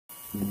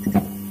Hey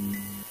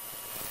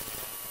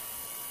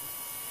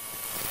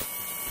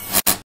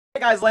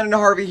guys, Landon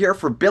Harvey here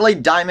for Billy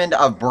Diamond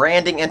of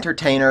Branding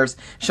Entertainers,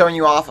 showing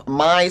you off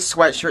my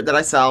sweatshirt that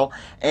I sell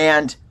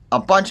and a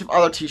bunch of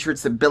other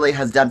t-shirts that Billy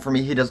has done for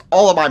me. He does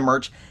all of my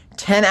merch.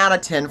 10 out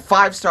of 10,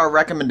 5-star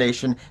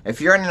recommendation.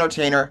 If you're an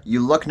entertainer, you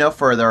look no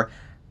further.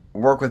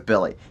 Work with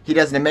Billy. He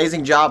does an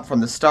amazing job from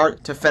the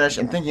start to finish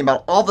and thinking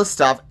about all the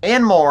stuff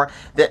and more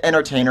that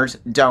entertainers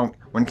don't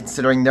when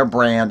considering their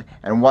brand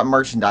and what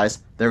merchandise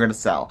they're going to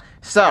sell.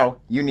 So,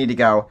 you need to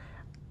go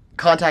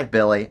contact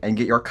Billy and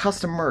get your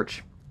custom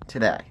merch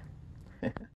today.